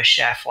a famous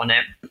chef on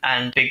it,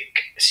 and a big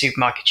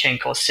supermarket chain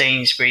called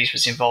Sainsbury's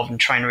was involved in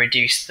trying to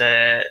reduce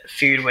the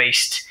food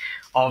waste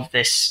of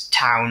this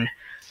town.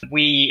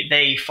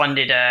 They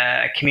funded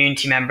a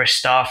community member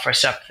staff for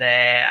us up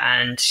there,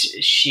 and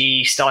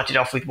she started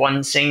off with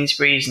one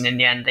Sainsbury's, and in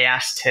the end they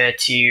asked her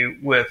to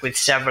work with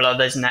several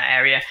others in that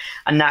area,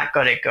 and that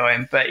got it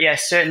going. But yeah,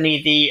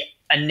 certainly the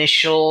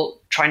initial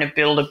trying to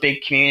build a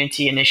big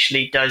community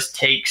initially does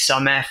take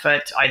some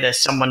effort, either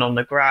someone on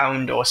the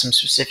ground or some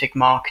specific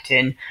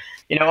marketing,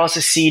 also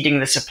seeding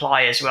the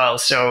supply as well.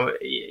 So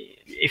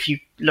if you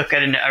look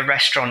at a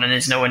restaurant and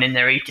there's no one in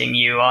there eating,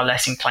 you are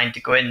less inclined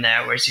to go in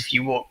there. Whereas if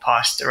you walk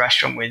past a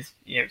restaurant with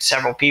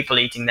several people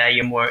eating there,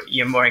 you're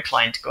more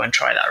inclined to go and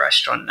try that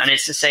restaurant. And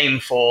it's the same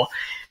for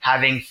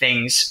having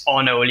things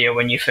on Olio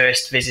when you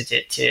first visit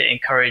it to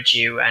encourage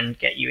you and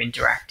get you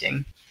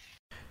interacting.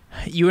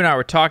 You and I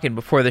were talking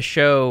before the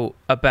show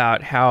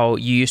about how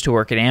you used to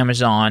work at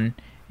Amazon,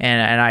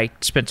 and I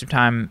spent some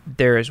time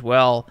there as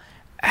well.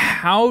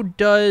 How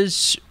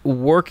does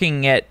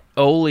working at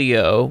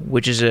Olio,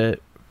 which is a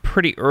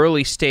pretty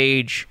early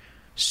stage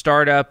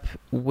startup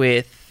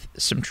with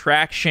some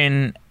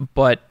traction,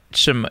 but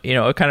some,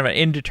 kind of an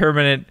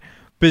indeterminate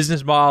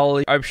business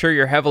model. I'm sure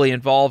you're heavily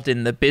involved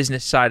in the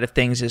business side of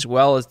things as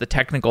well as the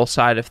technical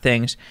side of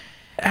things.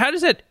 How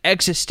does that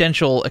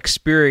existential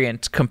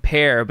experience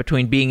compare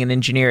between being an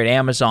engineer at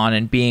Amazon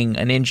and being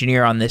an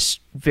engineer on this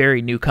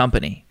very new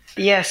company?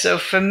 Yeah, so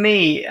for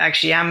me,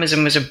 actually,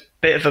 Amazon was a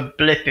bit of a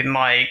blip in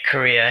my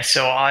career.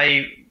 So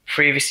I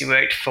previously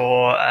worked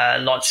for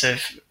lots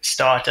of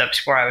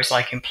startups where I was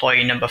like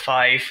employee number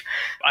 5.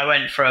 I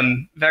went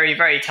from very,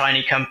 very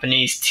tiny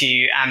companies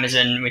to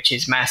Amazon, which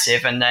is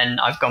massive. And then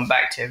I've gone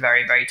back to a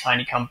very, very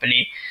tiny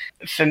company.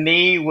 For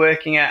me,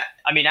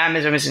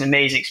 Amazon was an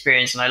amazing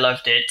experience and I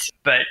loved it.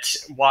 But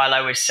while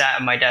I was sat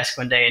at my desk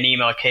one day, an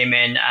email came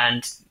in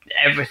and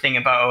everything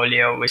about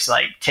Olio was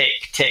like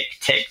tick, tick,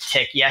 tick,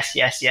 tick. Yes,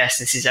 yes, yes.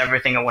 This is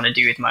everything I want to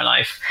do with my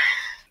life.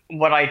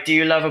 What I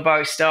do love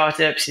about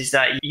startups is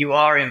that you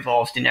are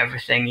involved in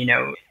everything.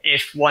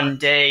 If one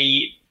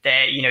day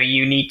that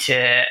you need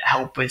to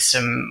help with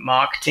some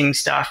marketing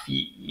stuff,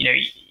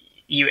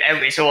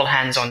 it's all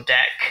hands on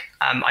deck.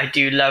 I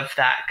do love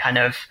that kind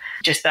of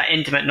just that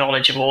intimate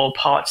knowledge of all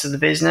parts of the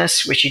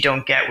business, which you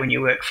don't get when you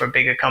work for a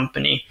bigger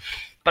company.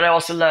 But I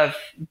also love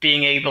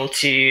being able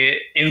to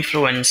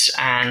influence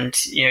and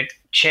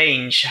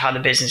change how the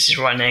business is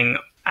running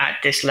at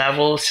this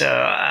level.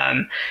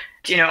 So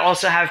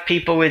also have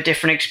people with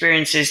different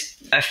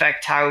experiences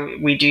affect how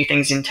we do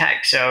things in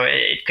tech. So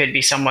it could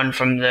be someone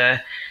from the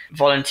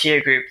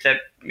volunteer group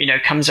that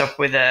comes up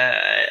with a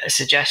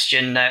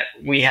suggestion that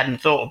we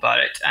hadn't thought about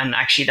it, and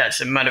actually that's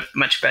a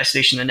much better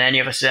solution than any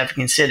of us have ever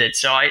considered.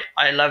 So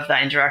I love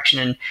that interaction,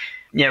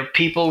 and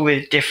people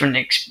with different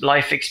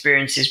life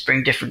experiences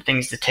bring different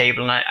things to the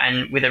table,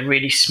 and with a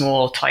really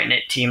small,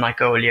 tight-knit team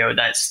like Olio,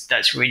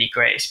 that's really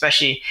great,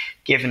 especially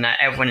given that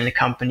everyone in the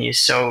company is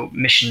so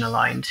mission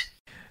aligned.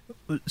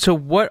 So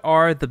what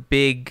are the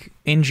big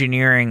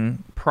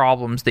engineering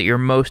problems that you're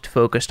most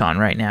focused on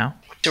right now?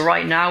 So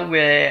right now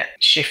we're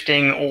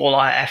shifting all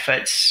our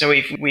efforts. So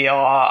we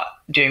are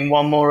doing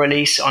one more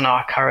release on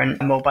our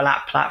current mobile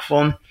app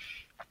platform.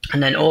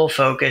 And then all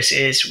focus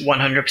is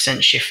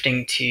 100%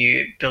 shifting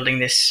to building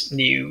this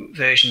new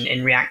version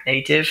in React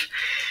Native.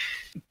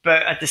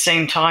 But at the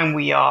same time,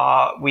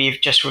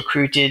 we've just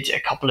recruited a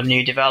couple of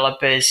new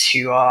developers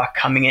who are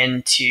coming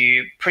in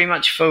to pretty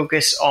much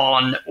focus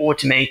on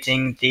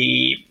automating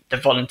the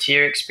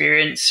volunteer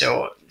experience.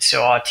 So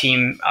our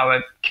team,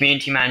 our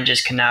community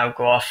managers can now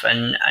go off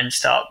and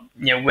start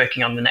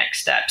working on the next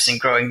steps and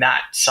growing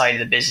that side of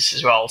the business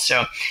as well.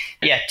 So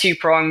yeah,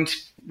 2-pronged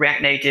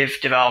React Native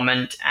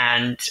development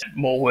and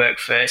more work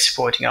for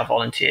supporting our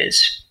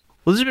volunteers.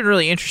 Well, this has been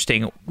really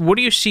interesting. What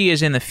do you see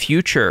as in the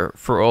future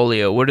for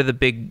Olio? What are the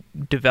big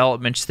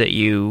developments that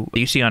you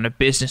see on a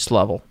business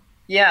level?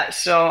 Yeah,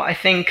 so I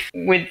think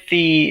with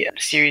the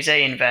Series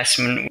A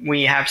investment,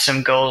 we have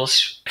some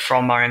goals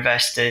from our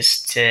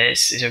investors to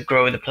sort of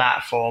grow the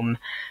platform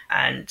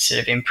and sort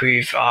of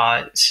improve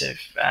our sort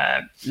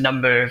of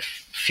number of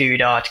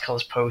food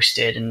articles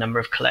posted and number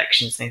of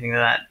collections, things like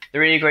that. The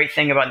really great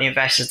thing about the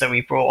investors that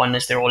we brought on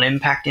is they're all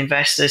impact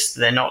investors. So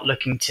they're not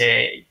looking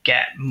to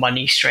get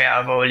money straight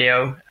out of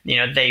Olio.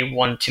 They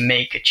want to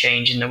make a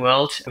change in the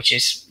world, which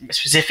is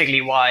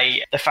specifically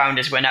why the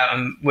founders went out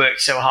and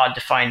worked so hard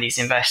to find these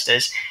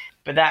investors.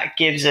 But that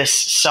gives us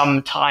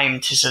some time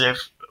to sort of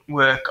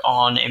work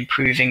on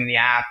improving the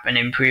app and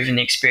improving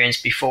the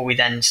experience before we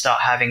then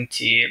start having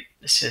to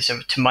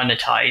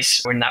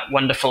monetize. We're in that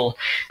wonderful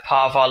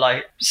part of our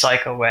life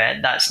cycle where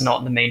that's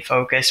not the main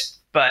focus,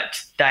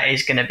 but that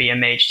is going to be a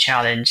major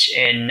challenge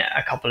in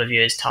a couple of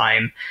years'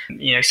 time.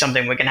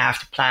 Something we're going to have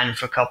to plan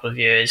for a couple of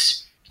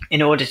years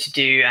in order to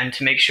do and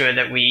to make sure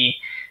that we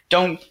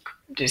don't.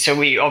 So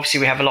we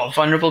have a lot of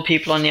vulnerable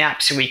people on the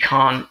app, so we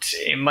can't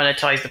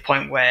monetize the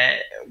point where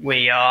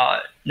we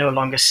are no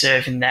longer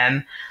serving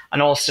them.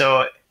 And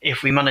also,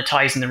 if we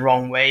monetize in the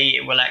wrong way,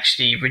 it will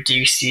actually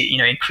increase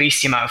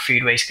the amount of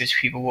food waste because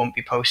people won't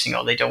be posting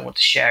or they don't want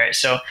to share it.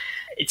 So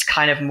it's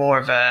kind of more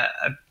of a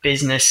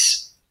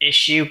business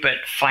issue, but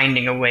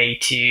finding a way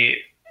to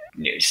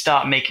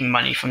start making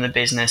money from the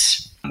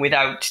business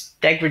without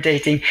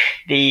degrading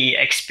the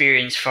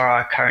experience for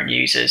our current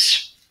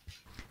users.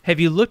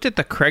 Have you looked at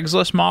the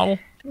Craigslist model?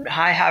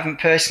 I haven't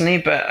personally,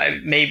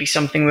 but maybe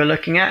something we're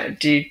looking at.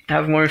 Do you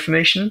have more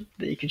information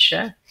that you could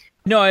share?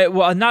 No,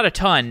 well, not a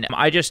ton.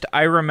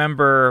 I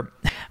remember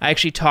I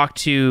actually talked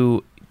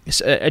to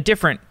a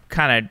different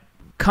kind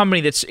of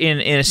company that's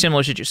in a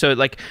similar situation. So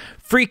like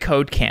Free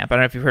Code Camp. I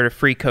don't know if you've heard of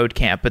Free Code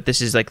Camp, but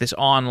this is like this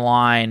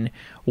online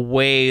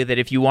way that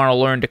if you want to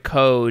learn to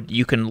code,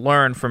 you can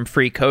learn from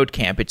Free Code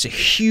Camp. It's a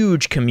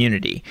huge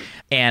community,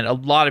 and a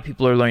lot of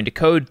people are learning to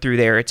code through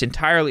there. It's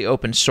entirely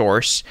open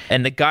source,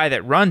 and the guy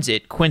that runs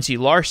it, Quincy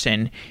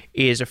Larson,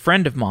 is a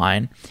friend of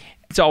mine.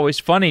 It's always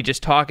funny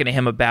just talking to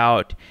him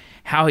about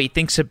how he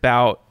thinks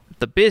about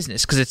the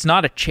business, because it's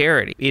not a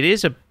charity. It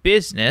is a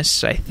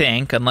business, I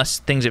think, unless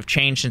things have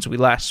changed since we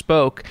last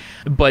spoke.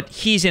 But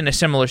he's in a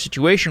similar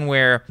situation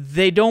where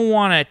they don't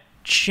want to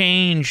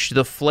change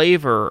the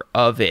flavor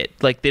of it.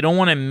 Like, they don't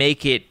want to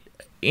make it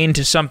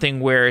into something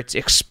where it's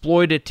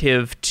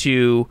exploitative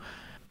to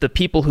the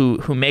people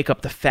who make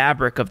up the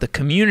fabric of the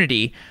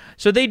community.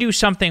 So they do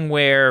something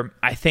where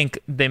I think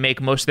they make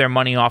most of their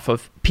money off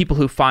of people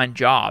who find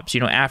jobs.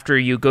 After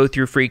you go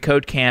through Free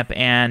Code Camp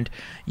and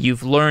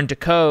you've learned to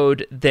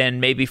code,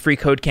 then maybe Free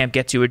Code Camp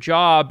gets you a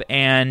job,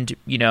 and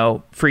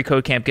Free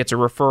Code Camp gets a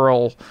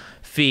referral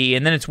fee,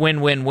 and then it's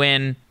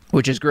win-win-win,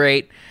 which is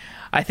great.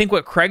 I think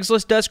what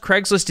Craigslist does,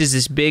 Craigslist is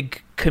this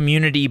big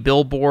community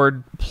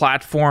billboard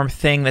platform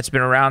thing that's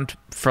been around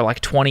for like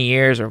 20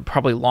 years or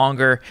probably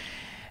longer.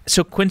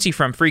 So Quincy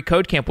from Free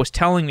Code Camp was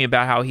telling me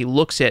about how he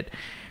looks at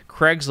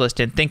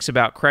Craigslist and thinks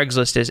about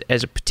Craigslist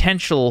as a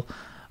potential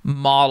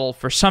model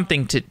for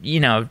something to,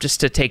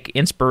 just to take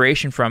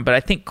inspiration from. But I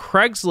think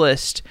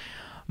Craigslist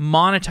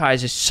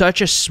monetizes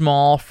such a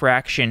small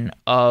fraction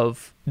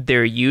of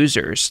their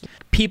users.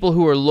 People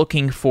who are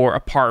looking for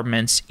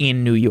apartments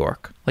in New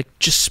York, like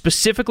just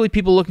specifically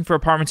people looking for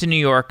apartments in New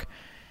York,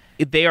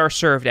 they are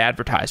served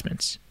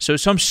advertisements. So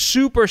some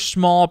super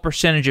small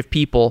percentage of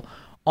people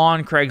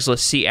on Craigslist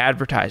see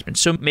advertisements.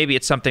 So maybe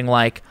it's something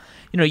like,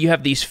 you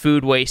have these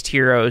food waste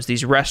heroes,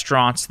 these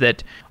restaurants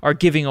that are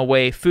giving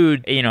away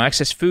food,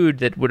 excess food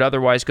that would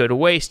otherwise go to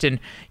waste. And,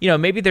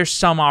 maybe there's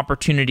some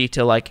opportunity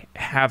to like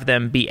have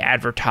them be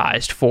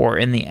advertised for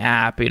in the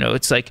app.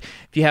 It's like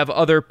if you have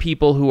other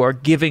people who are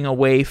giving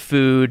away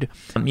food,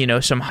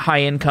 some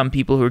high income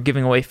people who are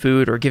giving away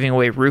food or giving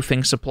away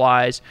roofing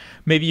supplies,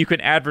 maybe you can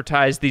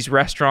advertise these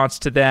restaurants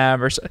to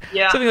them or something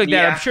like that.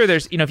 Yeah. I'm sure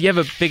there's, if you have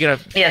a big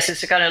enough... Yes,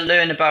 it's to kind of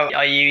learn about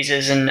our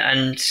users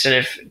and sort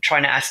of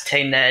trying to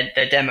ascertain their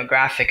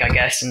demographic, I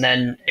guess. And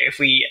then if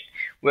we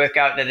work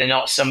out that they're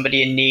not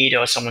somebody in need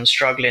or someone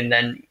struggling,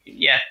 then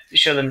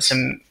show them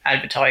some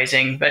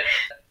advertising. But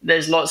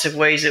there's lots of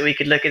ways that we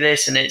could look at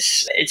this, and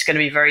it's going to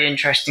be very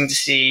interesting to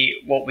see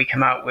what we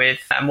come out with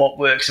and what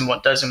works and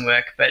what doesn't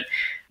work. But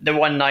the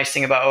one nice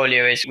thing about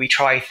OLIO is we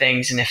try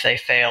things, and if they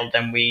fail,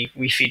 then we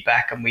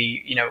feedback and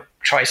we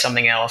try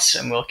something else,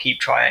 and we'll keep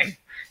trying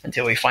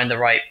until we find the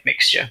right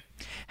mixture.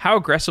 How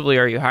aggressively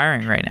are you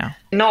hiring right now?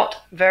 Not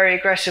very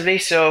aggressively.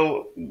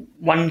 So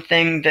one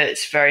thing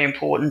that's very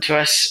important to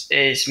us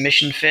is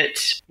mission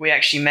fit. We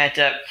actually met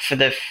up for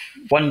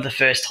one of the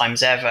first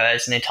times ever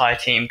as an entire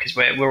team, because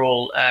we're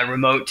all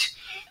remote,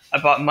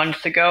 about a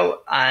month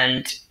ago.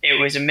 And it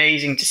was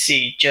amazing to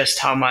see just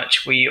how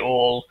much we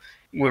all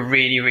were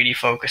really, really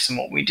focused on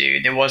what we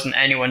do. There wasn't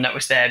anyone that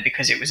was there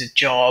because it was a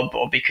job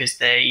or because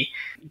they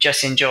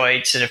just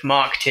enjoyed sort of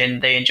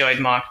marketing. They enjoyed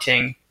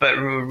marketing, but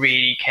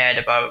really cared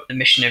about the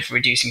mission of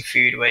reducing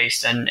food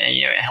waste and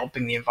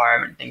helping the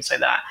environment, things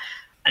like that.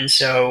 And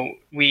so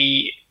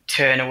we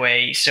turn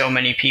away so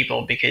many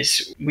people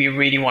because we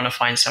really want to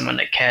find someone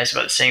that cares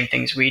about the same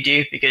things we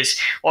do, because,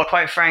 well,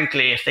 quite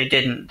frankly, if they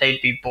didn't,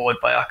 they'd be bored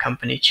by our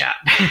company chat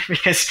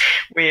because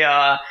we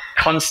are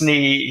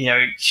constantly,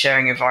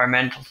 sharing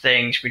environmental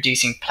things,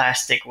 reducing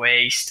plastic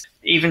waste.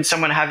 Even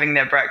someone having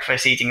their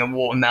breakfast, eating a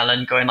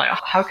watermelon, going like,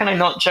 how can I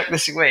not chuck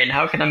this away? And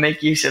how can I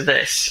make use of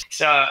this?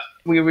 So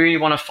we really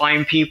want to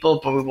find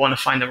people, but we want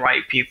to find the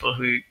right people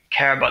who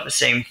care about the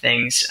same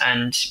things.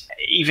 And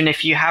even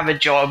if you have a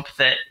job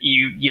that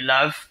you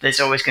love, there's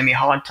always going to be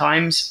hard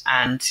times.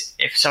 And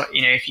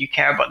if you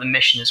care about the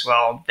mission as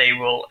well, they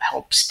will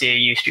help steer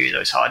you through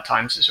those hard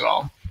times as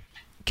well.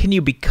 Can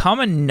you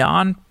become a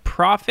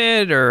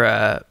non-profit or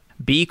a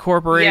B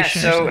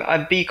corporation? Yeah, so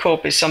a B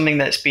Corp is something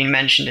that's been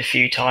mentioned a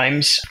few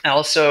times.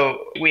 Also,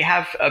 we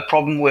have a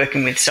problem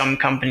working with some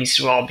companies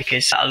as well,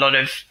 because a lot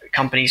of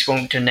companies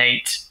won't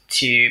donate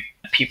to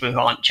people who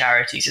aren't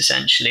charities,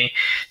 essentially.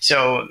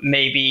 So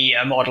maybe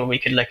a model we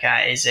could look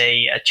at is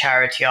a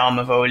charity arm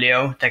of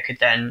OLIO that could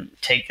then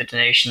take the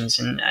donations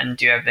and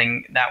do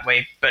everything that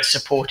way, but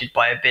supported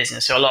by a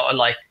business. So a lot of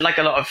like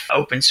a lot of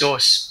open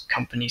source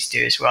companies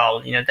do as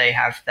well. They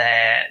have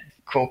their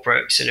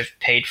corporate sort of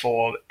paid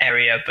for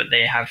area, but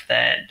they have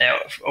their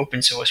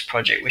open source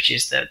project, which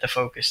is the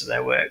focus of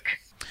their work.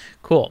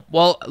 Cool.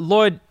 Well,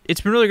 Lloyd,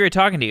 it's been really great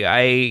talking to you.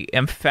 I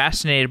am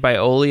fascinated by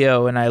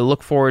OLIO, and I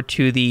look forward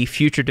to the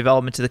future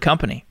developments of the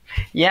company.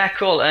 Yeah,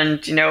 cool.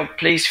 And,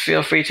 please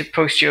feel free to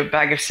post your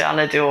bag of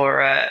salad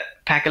or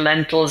pack of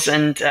lentils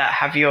and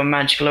have your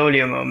magical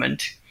OLIO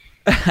moment.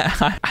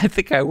 I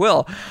think I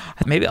will.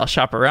 Maybe I'll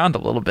shop around a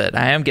little bit.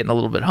 I am getting a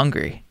little bit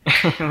hungry.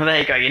 Well, there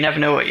you go. You never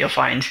know what you'll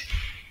find.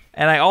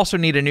 And I also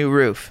need a new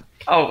roof.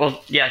 Oh,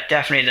 well, yeah,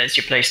 definitely that's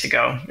your place to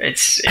go.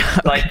 It's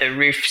like the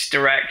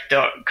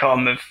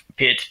roofsdirect.com of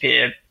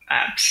peer-to-peer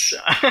apps.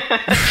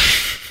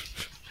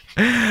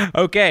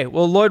 Okay.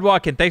 Well, Lloyd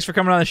Watkin, thanks for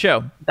coming on the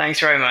show. Thanks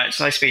very much.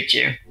 Nice to meet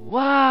you.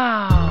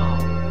 Wow.